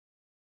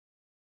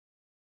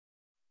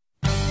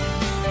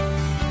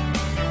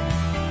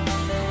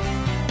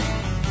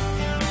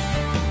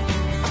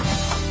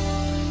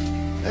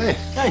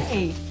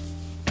Hey.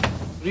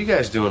 What are you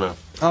guys doing up?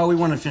 Oh, we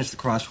wanted to finish the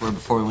crossword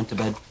before we went to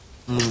bed.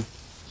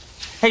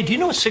 Hey, do you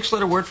know a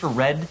 6-letter word for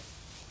red?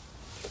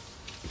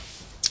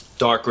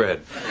 Dark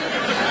red.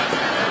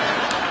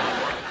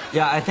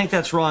 Yeah, I think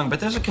that's wrong, but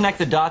there's a connect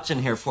the dots in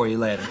here for you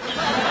later.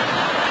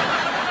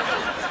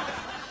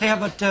 Hey, how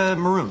about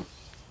maroon?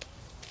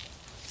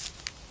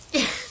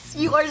 Yes,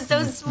 you are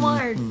so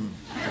smart.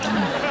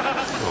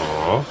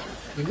 Aw,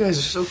 you guys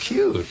are so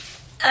cute.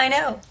 I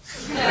know.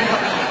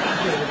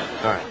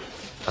 All right,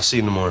 I'll see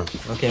you in the morning.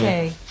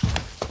 Okay.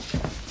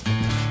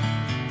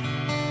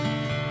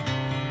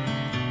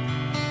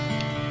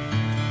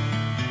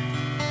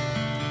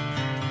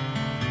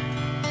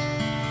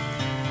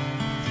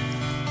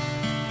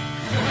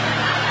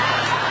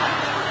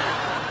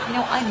 You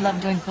know, I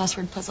love doing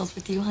crossword puzzles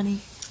with you, honey.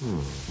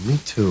 Me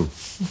too.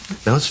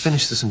 Now let's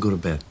finish this and go to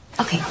bed.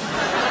 Okay.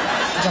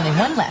 There's only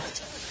one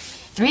left.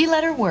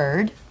 3-letter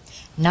word,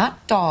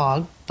 not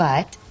dog,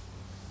 but...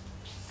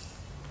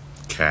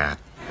 Cat.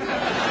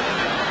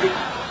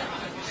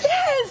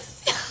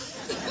 Yes!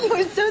 You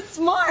are so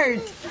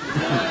smart.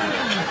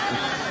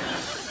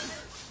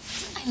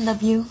 I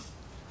love you.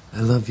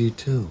 I love you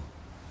too.